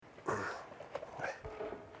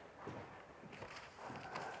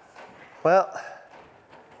Well,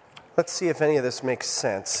 let's see if any of this makes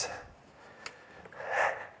sense.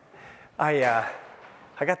 I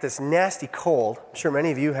got this nasty cold. I'm sure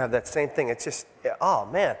many of you have that same thing. It's just, oh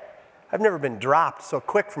man, I've never been dropped so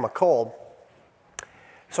quick from a cold.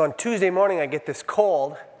 So on Tuesday morning, I get this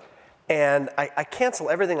cold, and I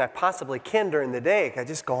cancel everything I possibly can during the day. I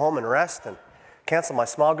just go home and rest and cancel my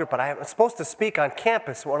small group. But I'm supposed to speak on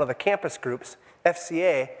campus, one of the campus groups,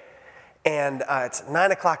 FCA, and it's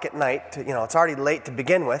 9 o'clock at night. It's already late to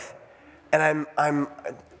begin with, and I'm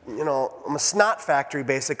a snot factory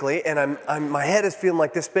basically, and my head is feeling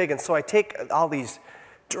like this big, and so I take all these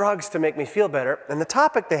drugs to make me feel better. And the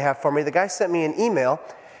topic they have for me, the guy sent me an email,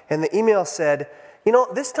 and the email said,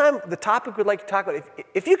 this time the topic we'd like to talk about,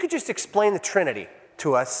 if you could just explain the Trinity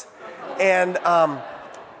to us, and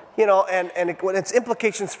its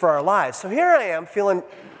implications for our lives. So here I am feeling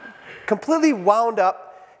completely wound up,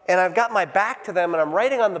 and I've got my back to them, and I'm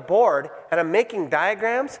writing on the board, and I'm making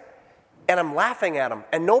diagrams, and I'm laughing at them,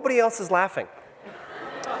 and nobody else is laughing.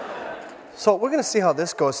 So we're going to see how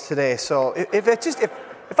this goes today. So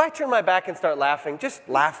if I turn my back and start laughing, just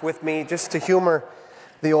laugh with me, just to humor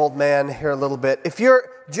the old man here a little bit. If you're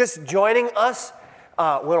just joining us, we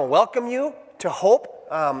want to welcome you to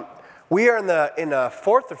Hope. We are in the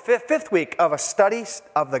fourth or fifth week of a study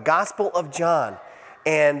of the Gospel of John.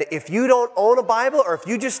 And if you don't own a Bible, or if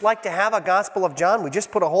you just like to have a Gospel of John, we just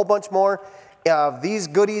put a whole bunch more of these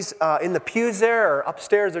goodies in the pews there, or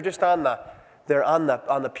upstairs. They're just on the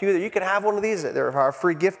pew there. You could have one of these. They're our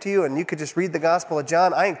free gift to you, and you could just read the Gospel of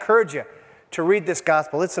John. I encourage you to read this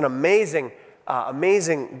Gospel. It's an amazing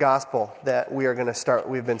Gospel that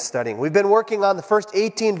we've been studying. We've been working on the first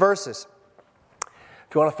 18 verses.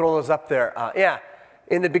 If you want to throw those up there.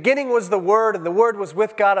 In the beginning was the Word, and the Word was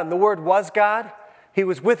with God, and the Word was God. He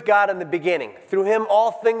was with God in the beginning. Through him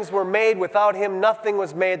all things were made. Without him nothing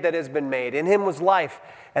was made that has been made. In him was life,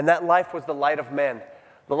 and that life was the light of men.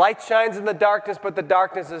 The light shines in the darkness, but the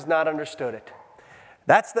darkness has not understood it.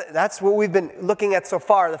 That's what we've been looking at so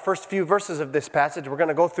far, the first few verses of this passage. We're going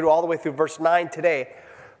to go through all the way through verse 9 today.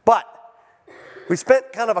 But we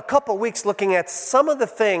spent kind of a couple weeks looking at some of the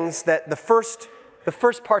things that the first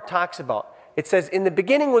part talks about. It says, in the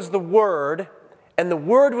beginning was the Word, and the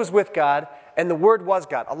Word was with God, and the Word was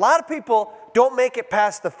God. A lot of people don't make it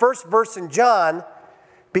past the first verse in John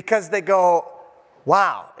because they go,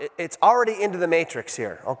 wow, it's already into the matrix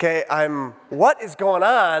here, okay? What is going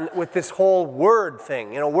on with this whole word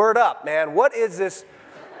thing? Word up, man. What is this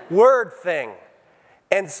word thing?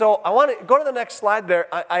 And so I want to go to the next slide there.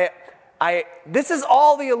 This is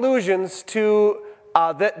all the allusions to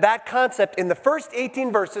that concept in the first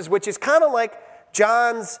 18 verses, which is kind of like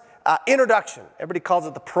John's introduction. Everybody calls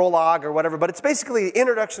it the prologue or whatever, but it's basically the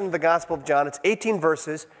introduction to the Gospel of John. It's 18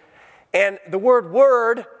 verses, and the word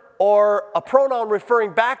word, or a pronoun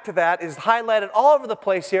referring back to that, is highlighted all over the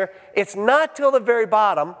place here. It's not till the very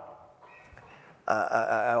bottom.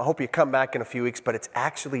 I hope you come back in a few weeks, but it's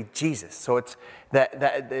actually Jesus. So it's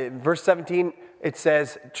that verse 17, it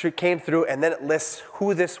says, came through, and then it lists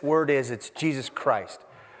who this word is. It's Jesus Christ.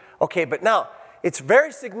 Okay, but now, it's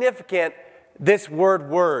very significant, this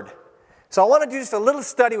word. So I want to do just a little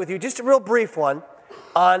study with you, just a real brief one,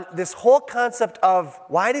 on this whole concept of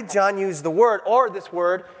why did John use the word, or this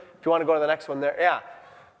word, if you want to go to the next one there. Yeah.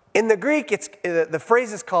 In the Greek, the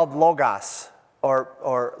phrase is called logos,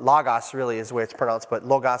 or logos really is the way it's pronounced, but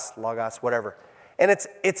logos, whatever. And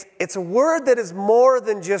it's a word that is more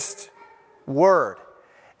than just word.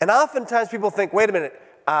 And oftentimes people think, wait a minute,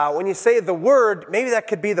 when you say the word, maybe that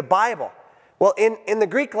could be the Bible. Well, in the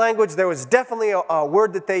Greek language, there was definitely a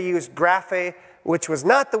word that they used, graphe, which was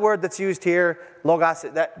not the word that's used here, logos.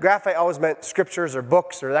 That graphe always meant scriptures or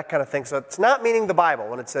books or that kind of thing. So it's not meaning the Bible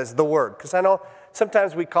when it says the word, because I know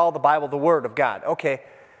sometimes we call the Bible the Word of God. Okay,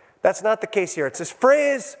 that's not the case here. It's this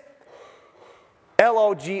phrase,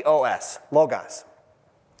 L-O-G-O-S, logos.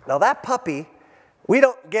 Now that puppy, we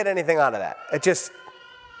don't get anything out of that. It just,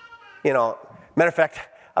 matter of fact,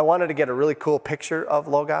 I wanted to get a really cool picture of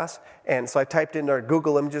logos, and so I typed in our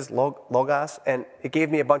Google Images logos, and it gave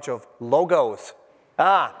me a bunch of logos.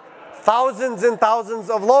 Thousands and thousands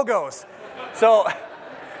of logos. So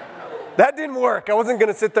that didn't work. I wasn't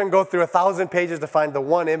going to sit there and go through 1,000 pages to find the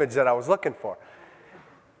one image that I was looking for.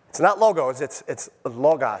 It's not logos, it's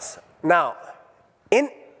logos. Now,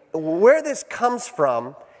 where this comes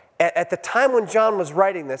from, at the time when John was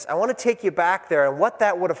writing this, I want to take you back there and what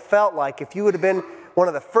that would have felt like if you would have been one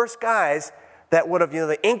of the first guys that would have,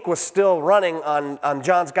 the ink was still running on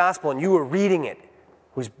John's gospel and you were reading it. It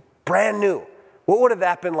was brand new. What would have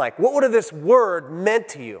that been like? What would have this word meant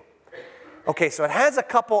to you? Okay, so it has a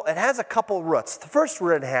couple roots. The first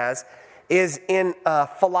root it has is in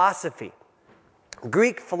philosophy,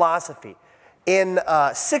 Greek philosophy. In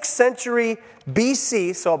 6th century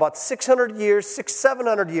BC, so about 700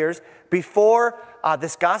 years before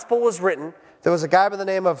this gospel was written, there was a guy by the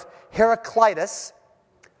name of Heraclitus.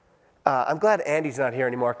 I'm glad Andy's not here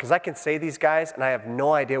anymore because I can say these guys and I have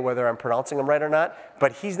no idea whether I'm pronouncing them right or not,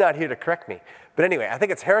 but he's not here to correct me. But anyway, I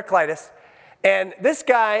think it's Heraclitus. And this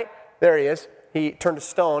guy, there he is, he turned to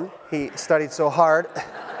stone. He studied so hard.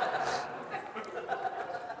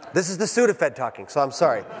 This is the Sudafed talking, so I'm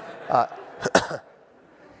sorry.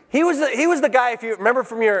 He was the guy, if you remember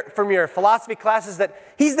from your philosophy classes, that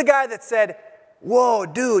he's the guy that said, whoa,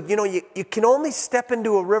 dude, you can only step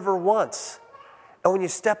into a river once. And when you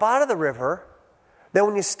step out of the river, then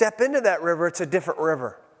when you step into that river, it's a different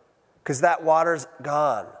river. Because that water's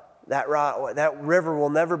gone. That river will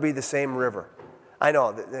never be the same river. I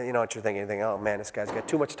know, you know what you're thinking. Oh man, this guy's got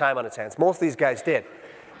too much time on his hands. Most of these guys did.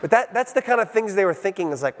 But that's the kind of things they were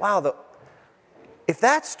thinking, is like, wow, if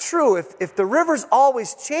that's true, if the river's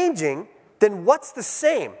always changing, then what's the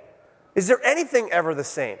same? Is there anything ever the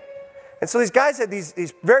same? And so these guys had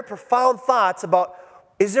these very profound thoughts about,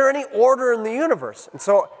 is there any order in the universe? And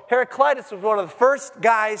so Heraclitus was one of the first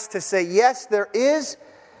guys to say, yes, there is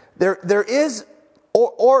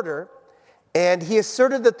order, and he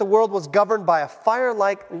asserted that the world was governed by a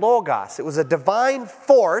fire-like logos. It was a divine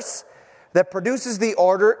force that produces the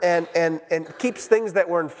order and keeps things that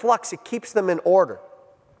were in flux, it keeps them in order.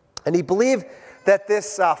 And he believed that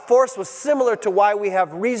this force was similar to why we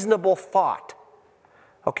have reasonable thought.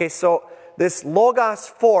 Okay, so this logos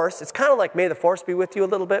force, it's kind of like may the force be with you a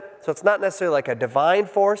little bit. So it's not necessarily like a divine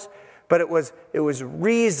force, but it was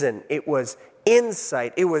reason, it was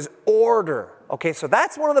insight, it was order. Okay, so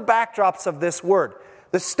that's one of the backdrops of this word.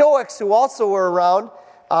 The Stoics, who also were around,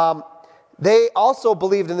 they also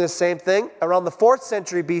believed in this same thing. Around the 4th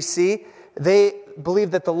century BC, they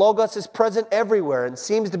believed that the Logos is present everywhere and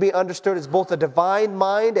seems to be understood as both a divine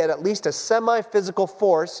mind and at least a semi-physical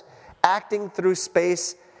force acting through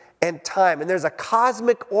space and time. And there's a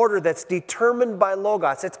cosmic order that's determined by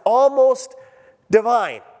Logos. It's almost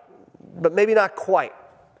divine, but maybe not quite.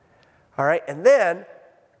 All right, and then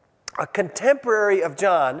a contemporary of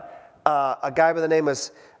John, a guy by the name of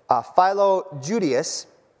Philo-Judaeus,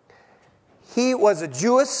 he was a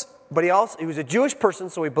Jewish, but he was a Jewish person,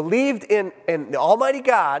 so he believed in the Almighty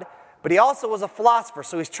God, but he also was a philosopher.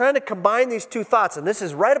 So he's trying to combine these two thoughts, and this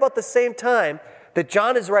is right about the same time that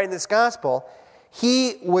John is writing this gospel.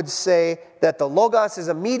 He would say that the Logos is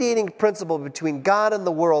a mediating principle between God and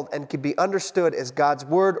the world and can be understood as God's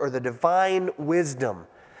word or the divine wisdom.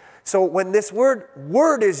 So when this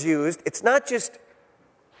word is used, it's not just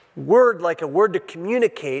word like a word to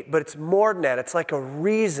communicate, but it's more than that. It's like a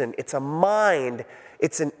reason, it's a mind,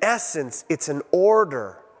 it's an essence, it's an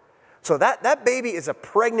order. So that baby is a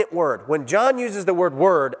pregnant word. When John uses the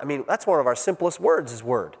word, I mean, that's one of our simplest words is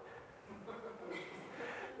word.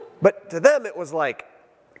 But to them, it was like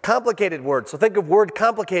a complicated word. So think of word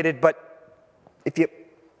complicated, but if you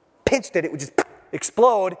pinched it, it would just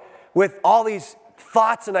explode with all these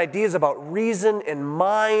thoughts and ideas about reason and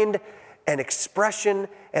mind and expression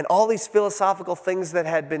and all these philosophical things that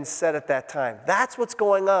had been said at that time. That's what's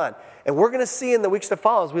going on. And we're going to see in the weeks to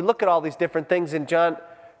follow, as we look at all these different things in John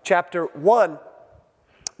chapter 1,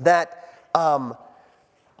 that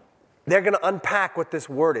they're going to unpack what this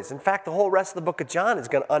word is. In fact, the whole rest of the book of John is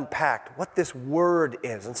going to unpack what this word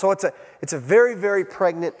is. And so it's a very, very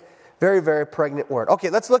pregnant word. Okay,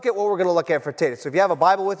 let's look at what we're going to look at for today. So if you have a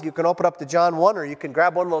Bible with you, you can open up to John 1, or you can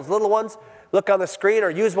grab one of those little ones, look on the screen, or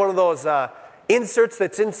use one of those inserts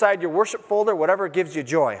that's inside your worship folder, whatever gives you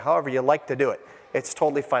joy, however you like to do it. It's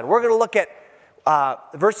totally fine. We're going to look at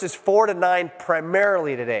verses 4 to 9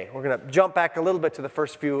 primarily today. We're going to jump back a little bit to the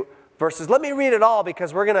first few verses. Let me read it all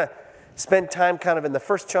because we're going to spend time kind of in the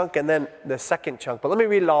first chunk and then the second chunk. But let me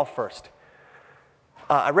read it all first.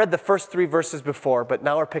 I read the first 3 verses before, but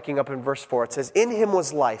now we're picking up in verse 4. It says, "In him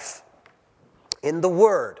was life, in the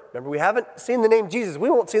Word." Remember, we haven't seen the name Jesus. We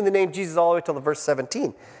won't see the name Jesus all the way till the verse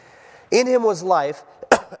 17. "In him was life,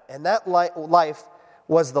 and that life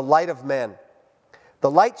was the light of men.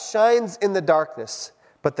 The light shines in the darkness,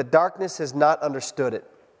 but the darkness has not understood it.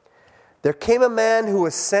 There came a man who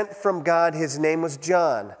was sent from God. His name was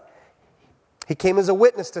John. He came as a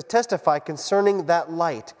witness to testify concerning that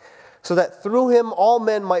light, so that through him all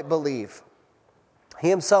men might believe. He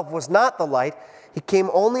himself was not the light. He came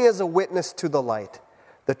only as a witness to the light.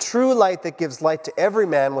 The true light that gives light to every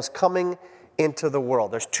man was coming into the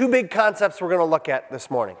world." There's 2 big concepts we're going to look at this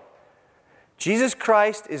morning. Jesus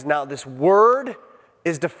Christ is now, this word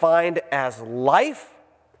is defined as life,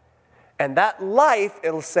 And that life,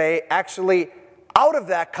 it'll say, actually, out of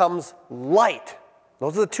that comes light.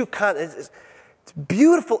 Those are the two it's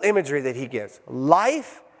beautiful imagery that he gives.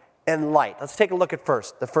 Life and light. Let's take a look at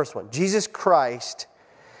the first one. Jesus Christ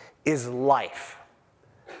is life.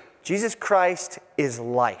 Jesus Christ is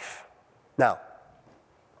life. Now,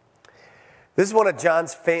 this is one of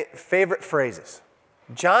John's favorite phrases.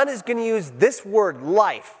 John is going to use this word,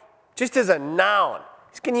 life, just as a noun.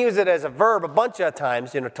 He's going to use it as a verb a bunch of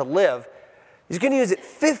times, to live. He's going to use it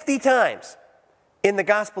 50 times in the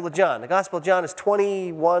Gospel of John. The Gospel of John is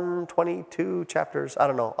 21, 22 chapters. I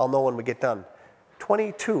don't know. I'll know when we get done.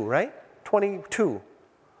 22, right? 22.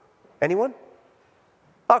 Anyone?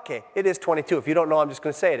 Okay, it is 22. If you don't know, I'm just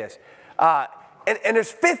going to say it is. And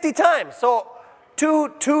there's 50 times. So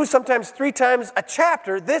two, sometimes 3 times a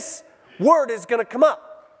chapter, this word is going to come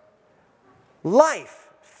up. Life,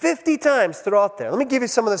 50 times throughout there. Let me give you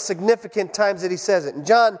some of the significant times that he says it. In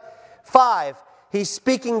John 5, he's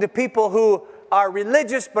speaking to people who are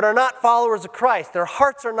religious but are not followers of Christ. Their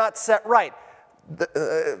hearts are not set right.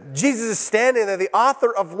 Jesus is standing there, the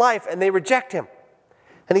author of life, and they reject him.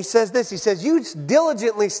 And he says this, he says, you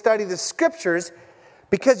diligently study the scriptures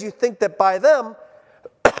because you think that by them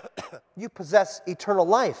you possess eternal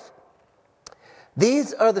life.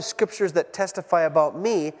 These are the scriptures that testify about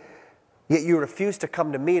me, yet you refuse to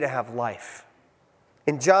come to me to have life.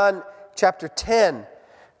 In John chapter 10,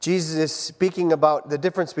 Jesus is speaking about the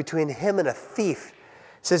difference between him and a thief.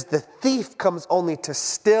 He says, the thief comes only to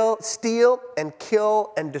steal and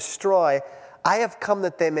kill and destroy. I have come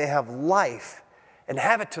that they may have life and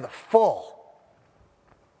have it to the full.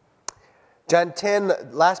 John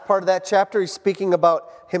 10, last part of that chapter, he's speaking about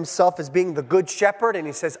himself as being the good shepherd, and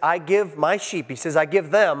he says, I give my sheep, he says, I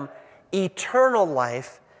give them eternal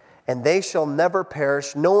life, and they shall never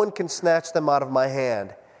perish. No one can snatch them out of my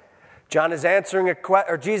hand. Jesus is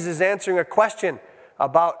answering a question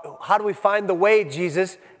about how do we find the way,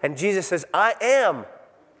 Jesus? And Jesus says, I am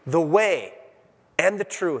the way and the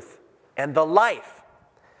truth and the life.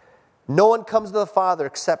 No one comes to the Father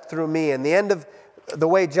except through me. And the end of the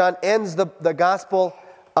way John ends the Gospel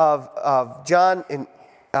of John in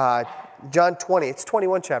John 20. It's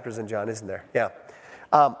 21 chapters in John, isn't there? Yeah.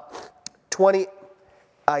 20.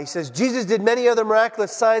 He says, Jesus did many other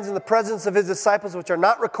miraculous signs in the presence of his disciples, which are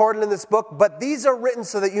not recorded in this book, but these are written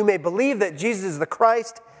so that you may believe that Jesus is the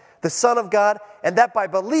Christ, the Son of God, and that by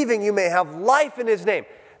believing you may have life in his name.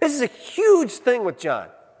 This is a huge thing with John.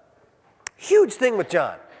 Huge thing with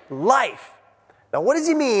John. Life. Now, what does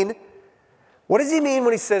he mean? What does he mean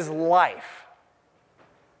when he says life?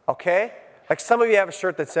 Okay? Like some of you have a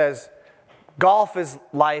shirt that says, golf is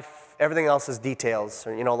life, everything else is details.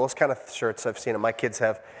 Or, those kind of shirts I've seen. My kids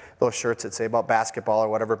have those shirts that say about basketball or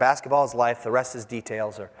whatever. Basketball is life, the rest is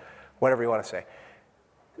details, or whatever you want to say.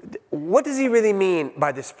 What does he really mean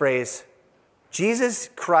by this phrase? Jesus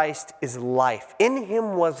Christ is life. In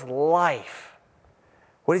him was life.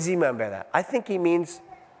 What does he mean by that? I think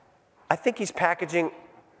he's packaging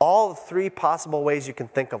all the 3 possible ways you can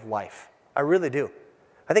think of life. I really do.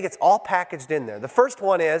 I think it's all packaged in there. The first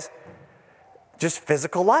one is just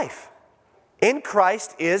physical life. In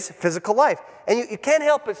Christ is physical life. And you can't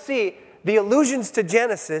help but see the allusions to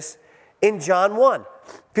Genesis in John 1.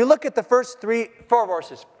 If you look at the first 4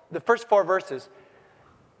 verses,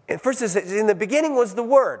 and first it says, in the beginning was the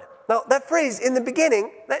Word. Now, that phrase, in the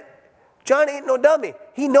beginning, John ain't no dummy.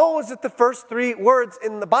 He knows that the first 3 words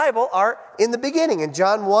in the Bible are in the beginning. In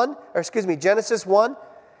Genesis 1,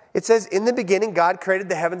 it says, in the beginning, God created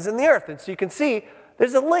the heavens and the earth. And so you can see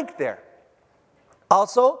there's a link there.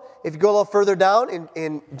 Also, if you go a little further down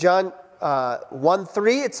in John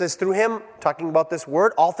 1:3, it says, through him, talking about this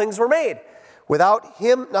word, all things were made. Without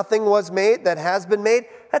him, nothing was made that has been made.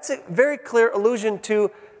 That's a very clear allusion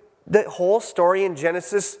to the whole story in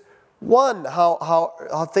Genesis 1,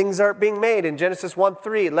 how things are being made. In Genesis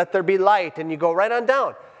 1:3, let there be light, and you go right on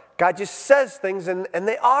down. God just says things, and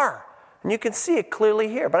they are. And you can see it clearly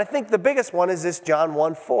here. But I think the biggest one is this John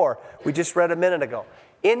 1:4, we just read a minute ago.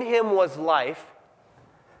 In him was life.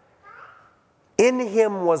 In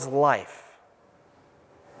him was life.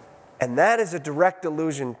 And that is a direct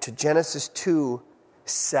allusion to Genesis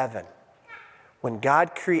 2:7. When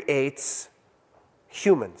God creates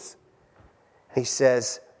humans, he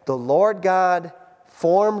says, the Lord God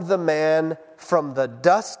formed the man from the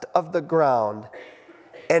dust of the ground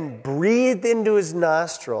and breathed into his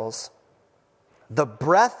nostrils the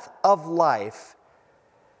breath of life,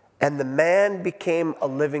 and the man became a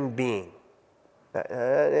living being.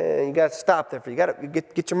 You got to stop there. You got to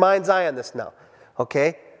get your mind's eye on this now.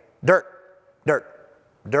 Okay? Dirt. You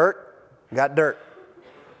got dirt.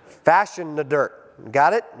 Fashion the dirt.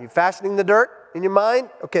 Got it? You fashioning the dirt in your mind?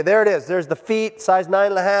 Okay, there it is. There's the feet, size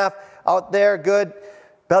 9.5, out there, good.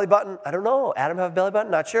 Belly button, I don't know. Adam have a belly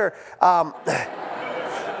button? Not sure.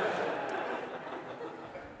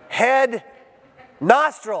 Head,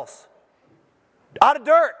 nostrils, out of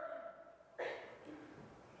dirt.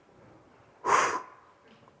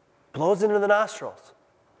 Blows into the nostrils.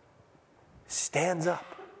 Stands up.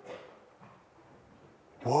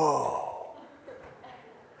 Whoa.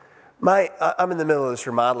 I'm in the middle of this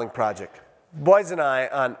remodeling project. Boys and I,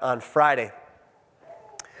 on Friday,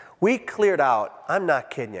 we cleared out, I'm not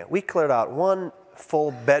kidding you, we cleared out one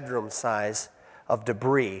full bedroom size of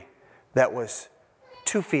debris that was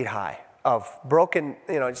 2 feet high, of broken,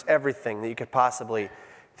 just everything that you could possibly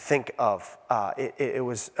think of. It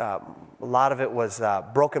was, a lot of it was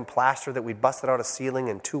broken plaster that we busted out a ceiling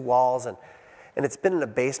and 2 walls, and it's been in a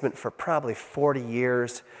basement for probably 40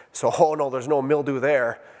 years. So, oh no, there's no mildew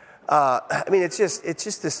there. It's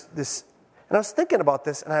just this. And I was thinking about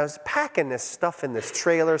this, and I was packing this stuff in this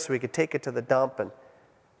trailer so we could take it to the dump. And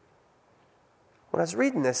when I was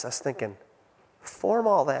reading this, I was thinking, form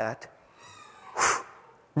all that,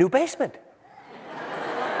 new basement.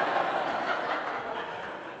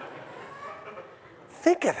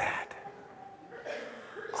 Think of that.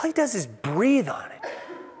 All he does is breathe on it.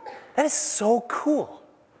 That is so cool.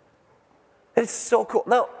 That is so cool.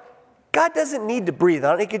 Now, God doesn't need to breathe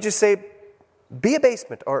on it. He could just say, be a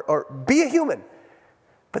basement or be a human.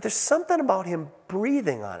 But there's something about him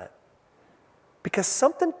breathing on it. Because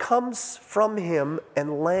something comes from him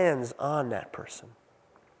and lands on that person.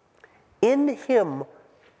 In him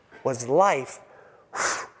was life.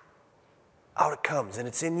 Out it comes, and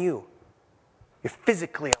it's in you. You're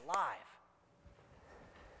physically alive.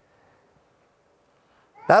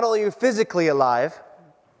 Not only are you physically alive,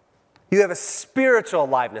 you have a spiritual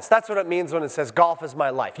aliveness. That's what it means when it says, golf is my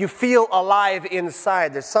life. You feel alive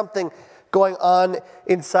inside. There's something going on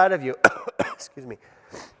inside of you. Excuse me.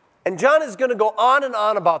 And John is going to go on and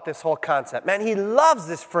on about this whole concept. Man, he loves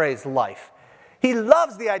this phrase, life. He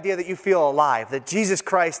loves the idea that you feel alive, that Jesus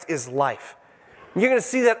Christ is life. And you're going to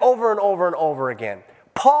see that over and over and over again.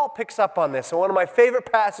 Paul picks up on this in one of my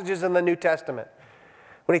favorite passages in the New Testament,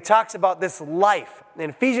 when he talks about this life. In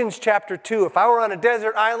Ephesians chapter 2, if I were on a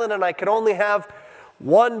desert island and I could only have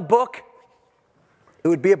one book, it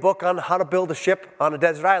would be a book on how to build a ship on a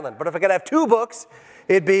desert island. But if I could have 2 books,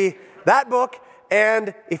 it'd be that book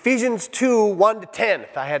and Ephesians 2, 1 to 10.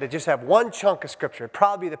 If I had to just have one chunk of scripture, it'd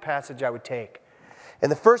probably be the passage I would take. In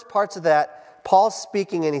the first parts of that, Paul's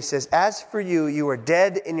speaking and he says, as for you, you were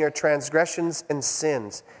dead in your transgressions and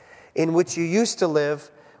sins, in which you used to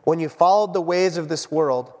live when you followed the ways of this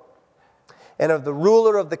world and of the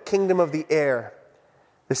ruler of the kingdom of the air,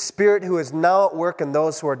 the spirit who is now at work in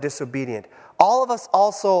those who are disobedient. All of us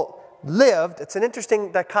also lived. It's an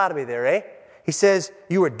interesting dichotomy there, eh? He says,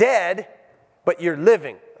 you were dead, but you're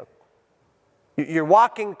living. You're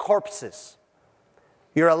walking corpses.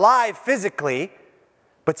 You're alive physically,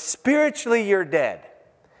 but spiritually you're dead.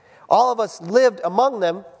 All of us lived among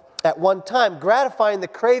them at one time, gratifying the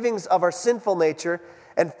cravings of our sinful nature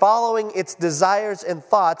and following its desires and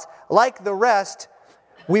thoughts. Like the rest,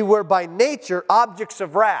 we were by nature objects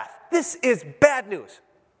of wrath. This is bad news.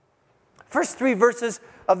 First 3 verses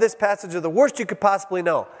of this passage are the worst you could possibly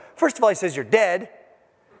know. First of all, he says you're dead.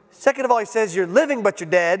 Second of all, he says you're living but you're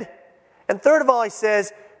dead. And third of all, he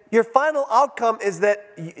says your final outcome is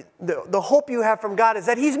that the hope you have from God is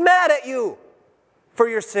that he's mad at you for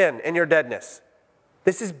your sin and your deadness.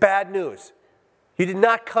 This is bad news. You did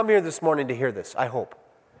not come here this morning to hear this, I hope.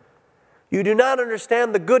 You do not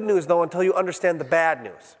understand the good news, though, until you understand the bad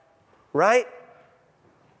news. Right?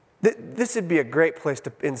 This would be a great place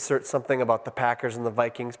to insert something about the Packers and the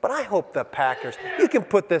Vikings, but I hope the Packers, you can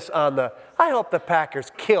put this on I hope the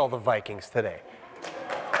Packers kill the Vikings today.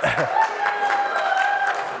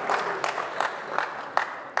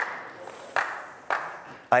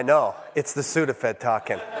 I know, it's the Sudafed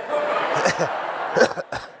talking.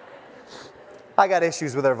 I got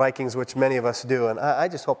issues with our Vikings, which many of us do, and I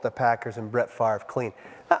just hope the Packers and Brett Favre clean.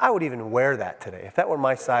 I would even wear that today. If that were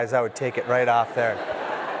my size, I would take it right off there.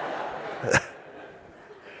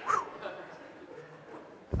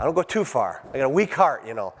 I don't go too far. I got a weak heart,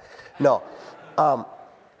 No.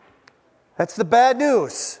 That's the bad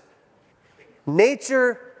news.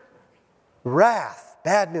 Nature, wrath,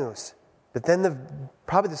 bad news. But then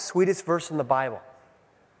probably the sweetest verse in the Bible.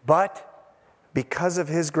 But because of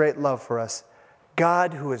his great love for us,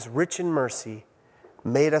 God, who is rich in mercy,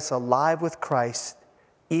 made us alive with Christ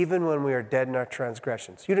even when we are dead in our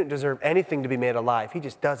transgressions. You didn't deserve anything to be made alive. He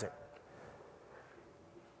just does it.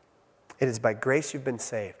 It is by grace you've been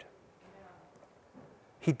saved.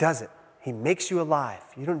 He does it. He makes you alive.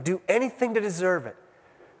 You don't do anything to deserve it.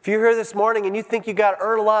 If you're here this morning and you think you got to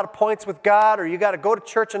earn a lot of points with God or you got to go to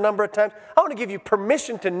church a number of times, I want to give you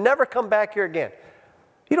permission to never come back here again.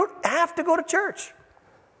 You don't have to go to church.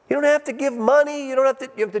 You don't have to give money. You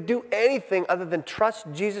have to do anything other than trust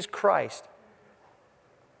Jesus Christ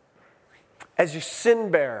as your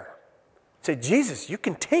sin bearer. Say, Jesus, you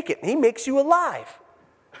can take it. And He makes you alive.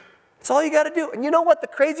 That's all you got to do. And you know what the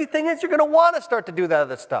crazy thing is? You're going to want to start to do that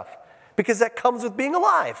other stuff because that comes with being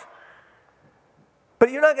alive. But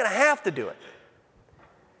you're not going to have to do it.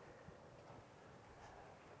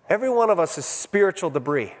 Every one of us is spiritual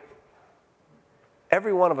debris.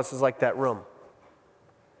 Every one of us is like that room.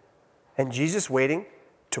 And Jesus waiting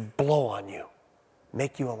to blow on you,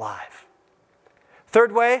 make you alive.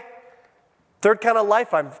 Third kind of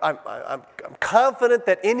life I'm confident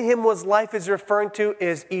that in Him was life is referring to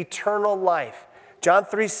is eternal life. John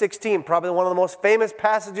 3:16, probably one of the most famous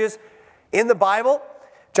passages in the Bible.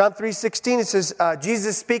 John 3:16, it says,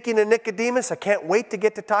 Jesus speaking to Nicodemus. I can't wait to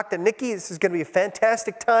get to talk to Nicky. This is going to be a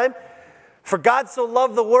fantastic time. For God so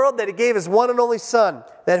loved the world that He gave His one and only Son,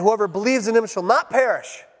 that whoever believes in Him shall not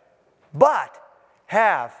perish, but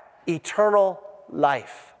have eternal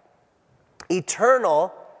life.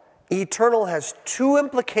 Eternal has two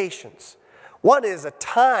implications. One is a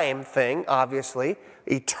time thing, obviously.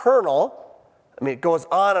 Eternal, it goes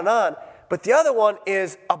on and on. But the other one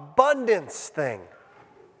is abundance thing.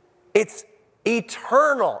 It's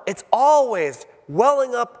eternal. It's always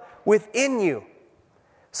welling up within you.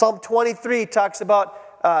 Psalm 23 talks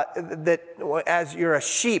about that as you're a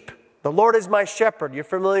sheep. The Lord is my shepherd. You're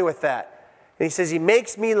familiar with that. And He says, He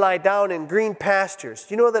makes me lie down in green pastures.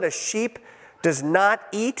 Do you know that a sheep does not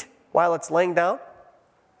eat while it's laying down?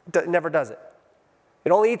 It never does it.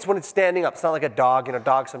 It only eats when it's standing up. It's not like a dog.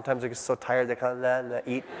 Dogs sometimes they get so tired they kind of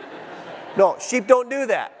eat. No, sheep don't do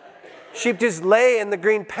that. Sheep just lay in the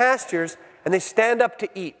green pastures and they stand up to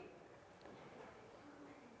eat.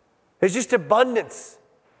 There's just abundance.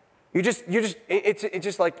 It's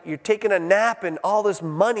just like you're taking a nap and all this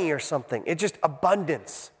money or something. It's just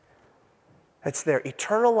abundance. It's there.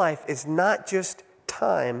 Eternal life is not just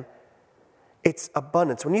time, it's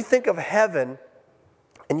abundance. When you think of heaven,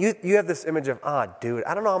 and you have this image of, dude,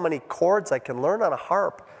 I don't know how many chords I can learn on a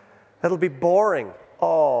harp. That'll be boring.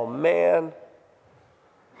 Oh, man.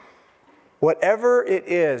 Whatever it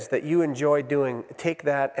is that you enjoy doing, take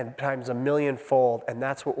that and times a millionfold, and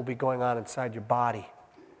that's what will be going on inside your body.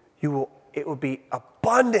 It will be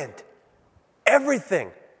abundant.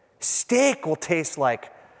 Everything. Steak will taste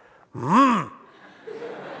like, And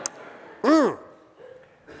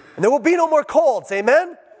there will be no more colds,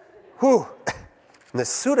 amen? Whew. And the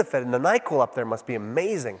Sudafed and the NyQuil up there must be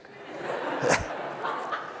amazing.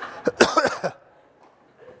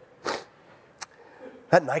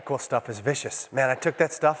 That NyQuil stuff is vicious. Man, I took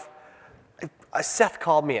that stuff. Seth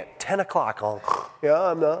called me at 10 o'clock.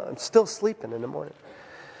 I'm still sleeping in the morning.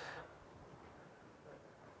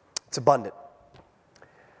 It's abundant.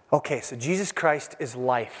 Okay, so Jesus Christ is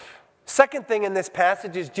life. Second thing in this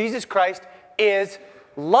passage is Jesus Christ is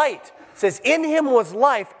light. It says, in Him was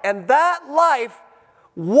life, and that life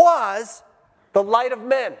was the light of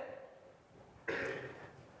men.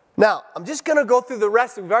 Now, I'm just going to go through the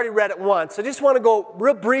rest. We've already read it once. I just want to go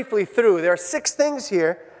real briefly through. There are 6 things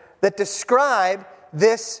here that describe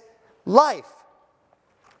this life.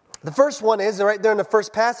 The first one is, right there in the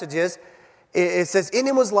first passage is, it says, in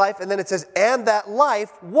Him was life, and then it says, and that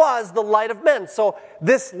life was the light of men. So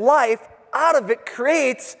this life, out of it,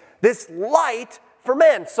 creates this light for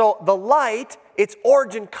men. So the light, its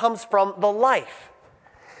origin comes from the life.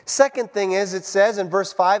 Second thing is, it says in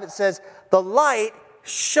verse 5, it says, the light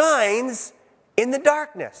shines in the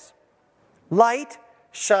darkness. Light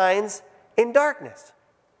shines in darkness.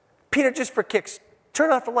 Peter, just for kicks,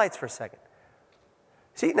 turn off the lights for a second.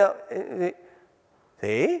 See, now,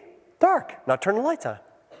 see? Dark. Now turn the lights on.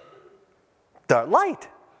 Dark light.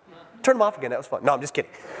 Turn them off again. That was fun. No, I'm just kidding.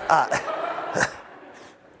 Now,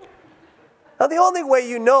 the only way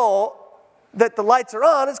you know that the lights are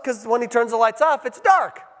on is because when He turns the lights off, it's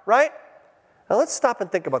dark, right? Now, let's stop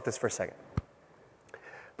and think about this for a second.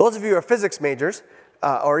 Those of you who are physics majors,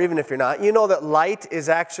 or even if you're not, you know that light is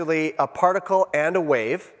actually a particle and a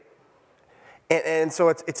wave. And so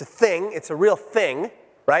it's a thing. It's a real thing,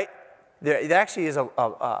 right? There actually is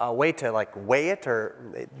a way to like weigh it, or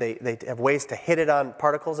they have ways to hit it on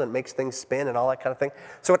particles and it makes things spin and all that kind of thing.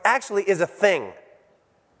 So it actually is a thing.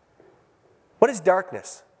 What is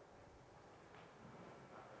darkness?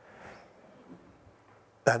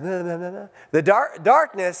 The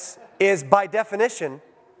darkness is, by definition,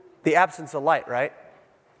 the absence of light, right?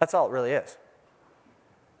 That's all it really is.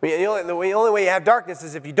 I mean, the only way you have darkness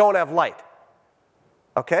is if you don't have light.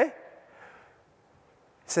 Okay? It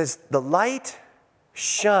says the light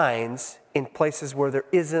shines in places where there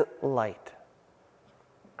isn't light.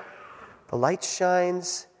 The light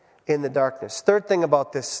shines in the darkness. Third thing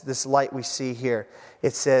about this light we see here,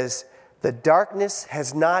 it says the darkness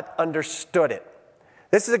has not understood it.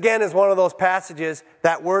 This is one of those passages,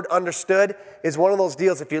 that word understood is one of those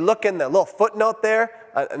deals. If you look in the little footnote there,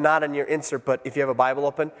 not in your insert, but if you have a Bible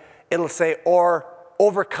open, it'll say, or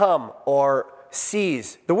overcome, or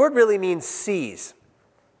seize. The word really means seize.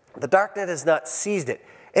 The darkness has not seized it.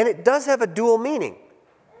 And it does have a dual meaning.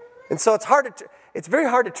 And so it's very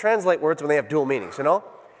hard to translate words when they have dual meanings, you know?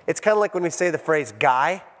 It's kind of like when we say the phrase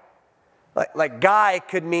guy. Like guy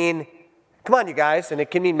could mean, come on, you guys, and it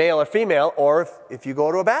can mean male or female, or if you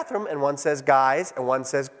go to a bathroom and one says guys and one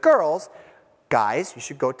says girls, guys, you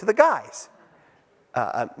should go to the guys.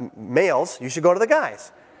 Males, you should go to the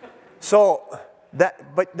guys. So,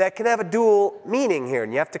 but that can have a dual meaning here,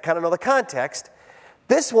 and you have to kind of know the context.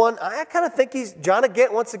 This one, I kind of think John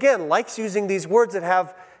once again, likes using these words that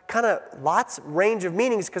have kind of lots range of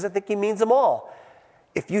meanings because I think he means them all.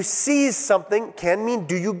 If you seize something, can mean,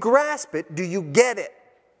 do you grasp it? Do you get it?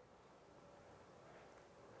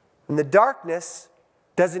 And the darkness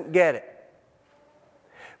doesn't get it.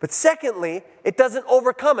 But secondly, it doesn't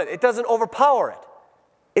overcome it. It doesn't overpower it.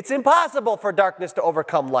 It's impossible for darkness to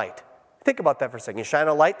overcome light. Think about that for a second. You shine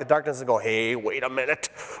a light, the darkness will go, hey, wait a minute.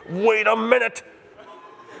 Wait a minute.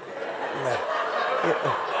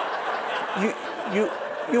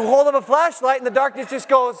 You hold up a flashlight and the darkness just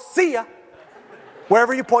goes, see ya,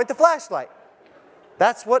 wherever you point the flashlight.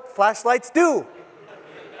 That's what flashlights do.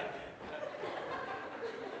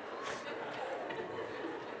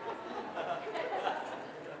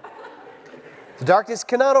 The darkness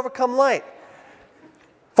cannot overcome light.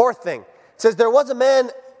 Fourth thing, it says there was a man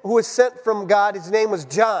who was sent from God. His name was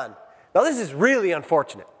John. Now this is really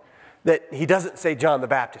unfortunate that he doesn't say John the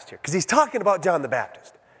Baptist here, because he's talking about John the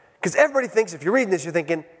Baptist. Because everybody thinks, if you're reading this, you're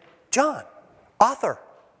thinking, John, author.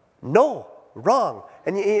 No, wrong.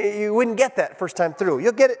 And you wouldn't get that first time through.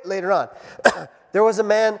 You'll get it later on. There was a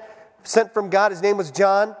man sent from God. His name was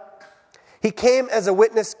John. He came as a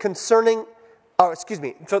witness concerning,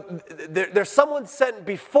 so there's someone sent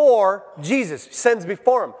before Jesus, sends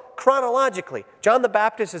before him, chronologically. John the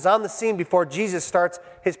Baptist is on the scene before Jesus starts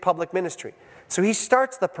his public ministry. So he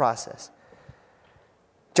starts the process.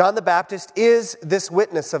 John the Baptist is this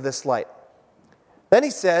witness of this light. Then he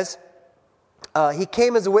says, he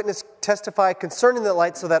came as a witness, testify concerning the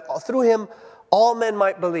light, so that through him all men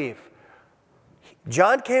might believe.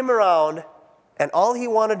 John came around, and all he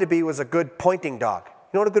wanted to be was a good pointing dog. You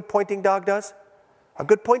know what a good pointing dog does? A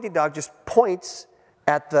good pointing dog just points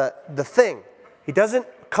at the thing. He doesn't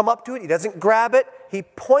come up to it. He doesn't grab it. He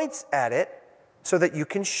points at it so that you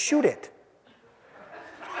can shoot it.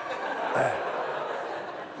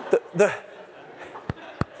 Now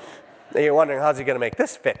you're wondering, how's he going to make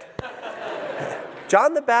this fit?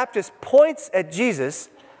 John the Baptist points at Jesus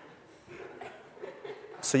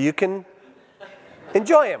so you can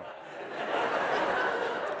enjoy him.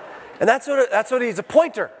 And that's what he's a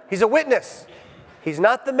pointer. He's a witness. He's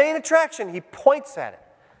not the main attraction. He points at it.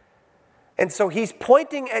 And so he's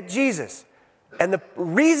pointing at Jesus. And the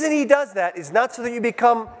reason he does that is not so that you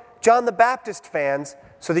become John the Baptist fans,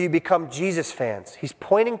 so that you become Jesus fans. He's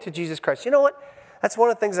pointing to Jesus Christ. You know what? That's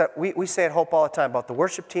one of the things that we say at Hope all the time about the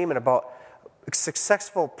worship team and about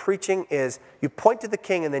successful preaching is you point to the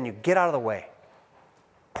King and then you get out of the way.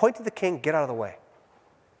 Point to the King, get out of the way.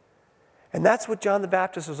 And that's what John the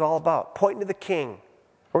Baptist was all about, pointing to the King.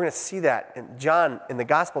 We're going to see that. And John, in the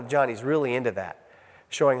Gospel of John, he's really into that,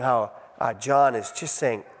 showing how John is just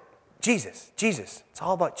saying, Jesus, Jesus. It's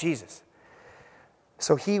all about Jesus.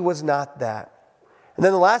 So he was not that. And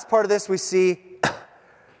then the last part of this, we see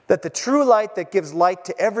that the true light that gives light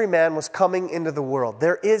to every man was coming into the world.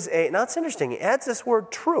 Now it's interesting, he adds this word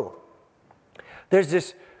true. There's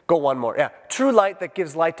this, go one more, yeah. True light that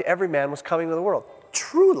gives light to every man was coming into the world.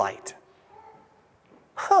 True light.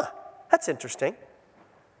 That's interesting.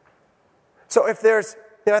 So if there's,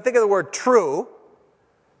 I think of the word true,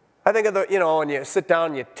 I think of when you sit down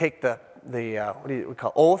and you take the what do we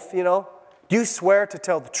call oath, Do you swear to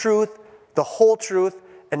tell the truth, the whole truth,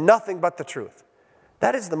 and nothing but the truth?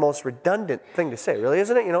 That is the most redundant thing to say, really,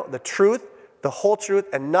 isn't it? The truth, the whole truth,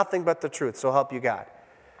 and nothing but the truth, so help you God.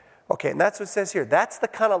 Okay, and that's what it says here. That's the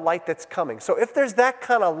kind of light that's coming. So if there's that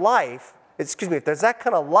kind of if there's that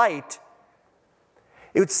kind of light,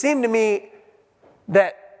 it would seem to me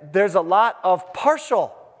that there's a lot of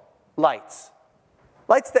partial lights.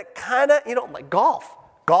 Lights that kind of, like golf.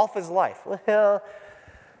 Golf is life. Well,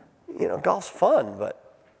 golf's fun, but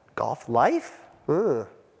golf life?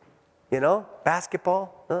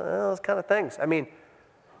 Basketball, those kind of things. I mean,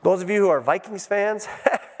 those of you who are Vikings fans,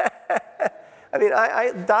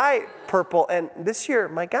 I dye purple, and this year,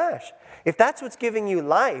 my gosh, if that's what's giving you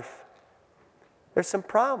life, there's some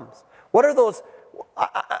problems. What are those?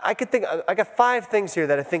 I could think, I got 5 things here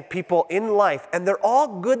that I think people in life, and they're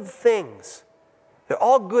all good things. They're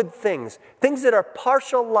all good things. Things that are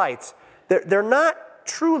partial lights. They're not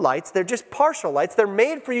true lights, they're just partial lights. They're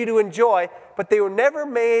made for you to enjoy, but they were never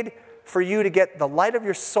made for you to get the light of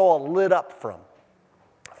your soul lit up from.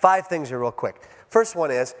 5 things here real quick. First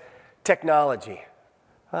one is technology.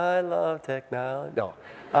 I love technology. No.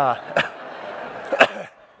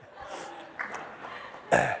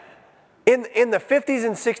 In the 50s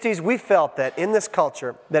and 60s, we felt that in this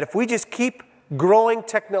culture, that if we just keep growing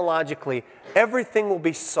technologically, everything will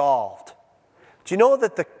be solved. Do you know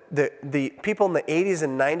that the people in the 80s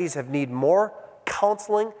and 90s have need more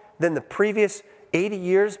counseling than the previous 80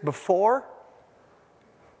 years before?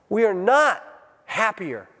 We are not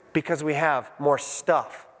happier because we have more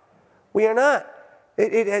stuff. We are not.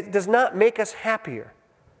 It does not make us happier.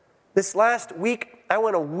 This last week, I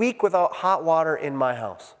went a week without hot water in my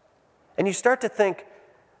house. And you start to think,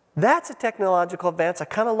 that's a technological advance I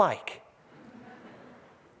kind of like.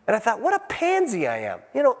 And I thought, what a pansy I am.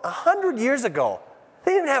 100 years ago,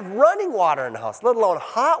 they didn't have running water in the house, let alone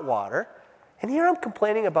hot water. And here I'm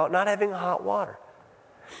complaining about not having hot water.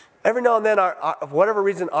 Every now and then, for whatever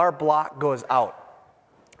reason, our block goes out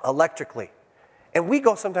electrically. And we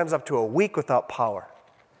go sometimes up to a week without power.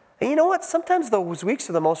 And you know what? Sometimes those weeks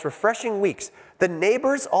are the most refreshing weeks. The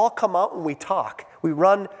neighbors all come out and we talk. We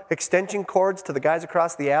run extension cords to the guys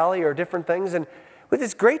across the alley or different things. And we have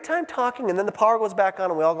this great time talking, and then the power goes back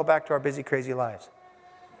on and we all go back to our busy, crazy lives.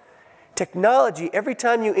 Technology, every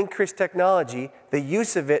time you increase technology, the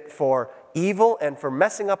use of it for evil and for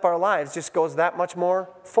messing up our lives just goes that much more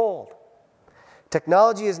fold.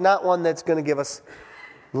 Technology is not one that's going to give us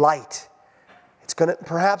light. It's going to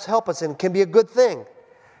perhaps help us and can be a good thing.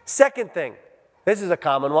 Second thing, this is a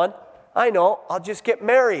common one. I know, I'll just get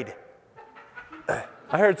married.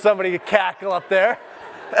 I heard somebody cackle up there.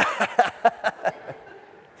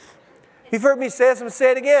 You've heard me say this, I'm going to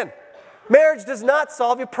say it again. Marriage does not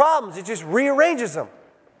solve your problems, it just rearranges them.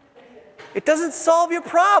 It doesn't solve your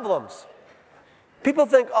problems. People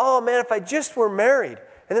think, oh man, if I just were married.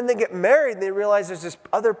 And then they get married and they realize there's this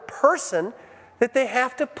other person that they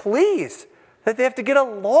have to please, that they have to get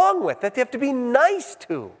along with, that they have to be nice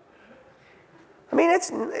to. I mean,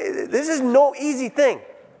 this is no easy thing.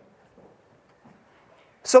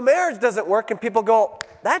 So marriage doesn't work and people go,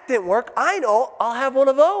 that didn't work. I know, I'll have one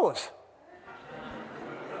of those.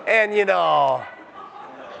 And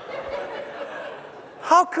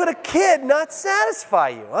how could a kid not satisfy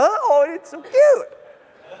you? Huh? Oh, it's so cute.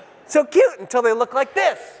 So cute until they look like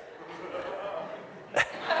this.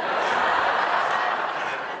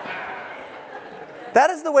 That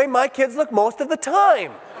is the way my kids look most of the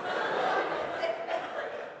time.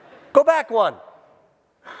 Go back one.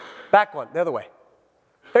 Back one, the other way.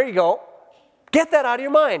 There you go. Get that out of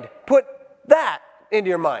your mind. Put that into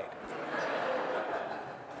your mind.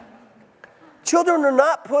 Children are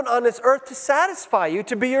not put on this earth to satisfy you,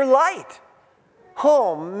 to be your light.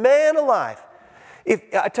 Oh, man alive.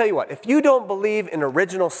 I tell you what, if you don't believe in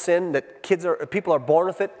original sin, that people are born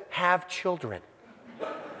with it, have children.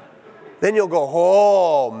 Then you'll go,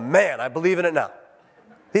 oh, man, I believe in it now.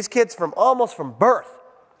 These kids almost from birth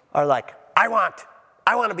are like, I want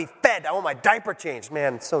to be fed. I want my diaper changed.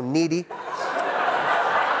 Man, it's so needy.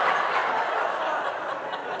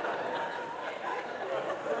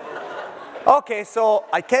 Okay, so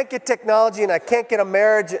I can't get technology and I can't get a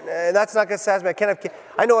marriage, and that's not going to satisfy me.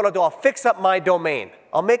 I know what I'll do. I'll fix up my domain.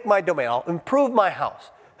 I'll make my domain. I'll improve my house.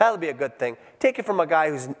 That'll be a good thing. Take it from a guy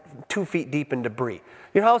who's 2 feet deep in debris.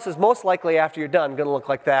 Your house is most likely, after you're done, going to look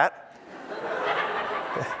like that.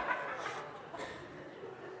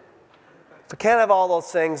 If I can't have all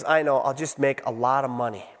those things, I know I'll just make a lot of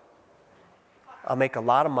money. I'll make a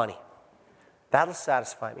lot of money. That'll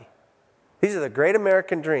satisfy me. These are the great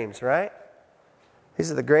American dreams, right?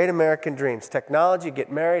 These are the great American dreams. Technology,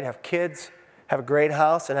 get married, have kids, have a great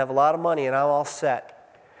house, and have a lot of money, and I'm all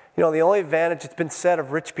set. The only advantage, it's been said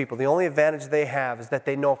of rich people, the only advantage they have is that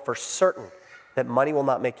they know for certain that money will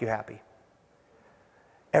not make you happy.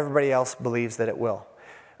 Everybody else believes that it will.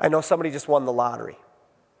 I know somebody just won the lottery.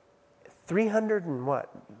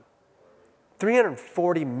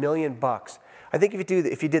 340 million bucks. I think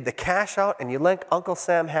if you did the cash out and you let Uncle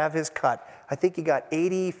Sam have his cut, I think he got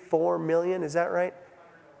 84 million, is that right?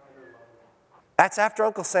 That's after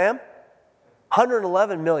Uncle Sam?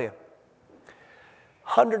 111 million.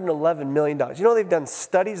 $111 million. You know they've done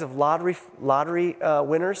studies of lottery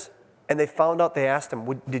winners, and they found out, they asked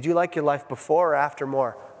them, did you like your life before or after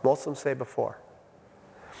more? Most of them say before.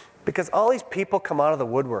 Because all these people come out of the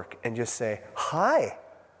woodwork and just say, hi,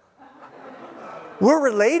 we're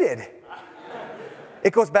related.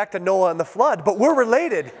 It goes back to Noah and the flood, but we're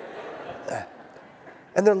related.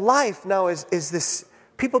 And their life now is this,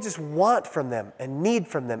 people just want from them and need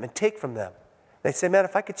from them and take from them. They say, man,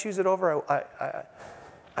 if I could choose it over,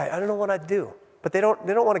 I don't know what I'd do. But they don't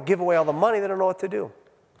want to give away all the money. They don't know what to do.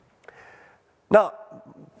 Now,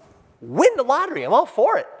 win the lottery. I'm all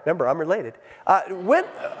for it. Remember, I'm related.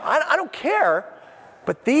 I don't care.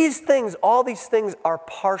 But these things, all these things are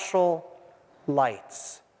partial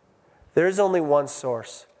lights. There is only one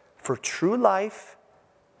source for true life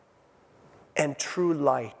and true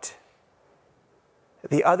light.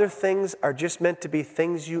 The other things are just meant to be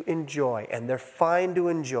things you enjoy, and they're fine to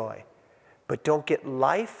enjoy, but don't get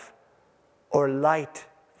life or light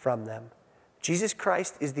from them. Jesus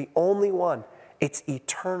Christ is the only one. It's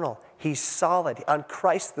eternal. He's solid. On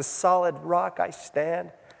Christ, the solid rock, I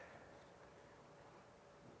stand.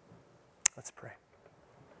 Let's pray.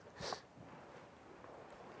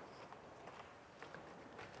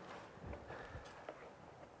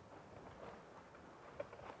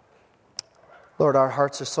 Lord, our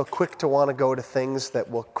hearts are so quick to want to go to things that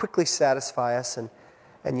will quickly satisfy us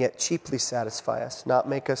and yet cheaply satisfy us, not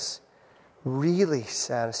make us really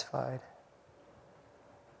satisfied.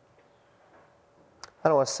 I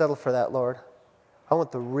don't want to settle for that, Lord. I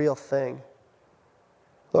want the real thing.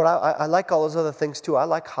 Lord, I like all those other things too. I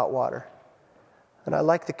like hot water. And I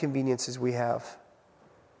like the conveniences we have.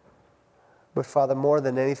 But Father, more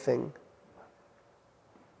than anything,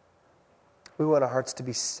 we want our hearts to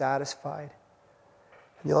be satisfied.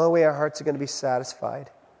 And the only way our hearts are going to be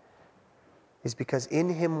satisfied is because in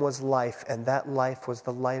Him was life, and that life was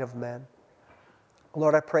the light of men.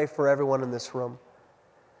 Lord, I pray for everyone in this room.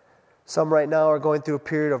 Some right now are going through a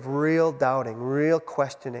period of real doubting, real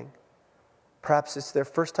questioning. Perhaps it's their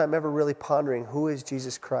first time ever really pondering, who is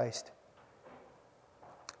Jesus Christ?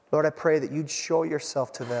 Lord, I pray that you'd show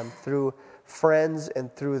yourself to them through friends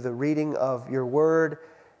and through the reading of your word,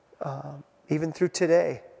 even through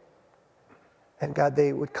today. And God,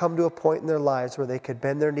 they would come to a point in their lives where they could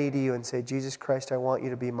bend their knee to you and say, Jesus Christ, I want you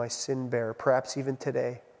to be my sin bearer. Perhaps even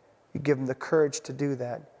today, you give them the courage to do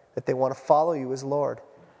that they want to follow you as Lord.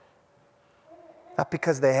 Not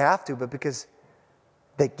because they have to, but because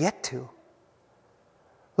they get to.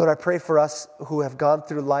 Lord, I pray for us who have gone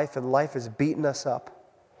through life and life has beaten us up,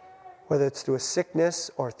 whether it's through a sickness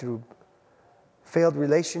or through failed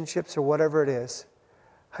relationships or whatever it is.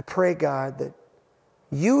 I pray, God, that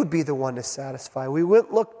you would be the one to satisfy. We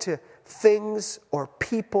wouldn't look to things or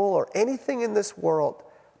people or anything in this world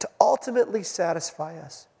to ultimately satisfy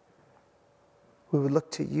us. We would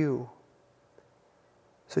look to you.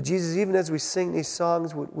 So Jesus, even as we sing these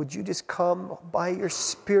songs, would you just come by your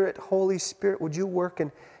Spirit, Holy Spirit, would you work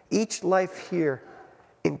in each life here,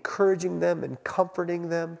 encouraging them and comforting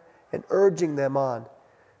them and urging them on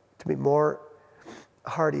to be more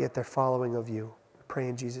hearty at their following of you. I pray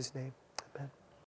in Jesus' name.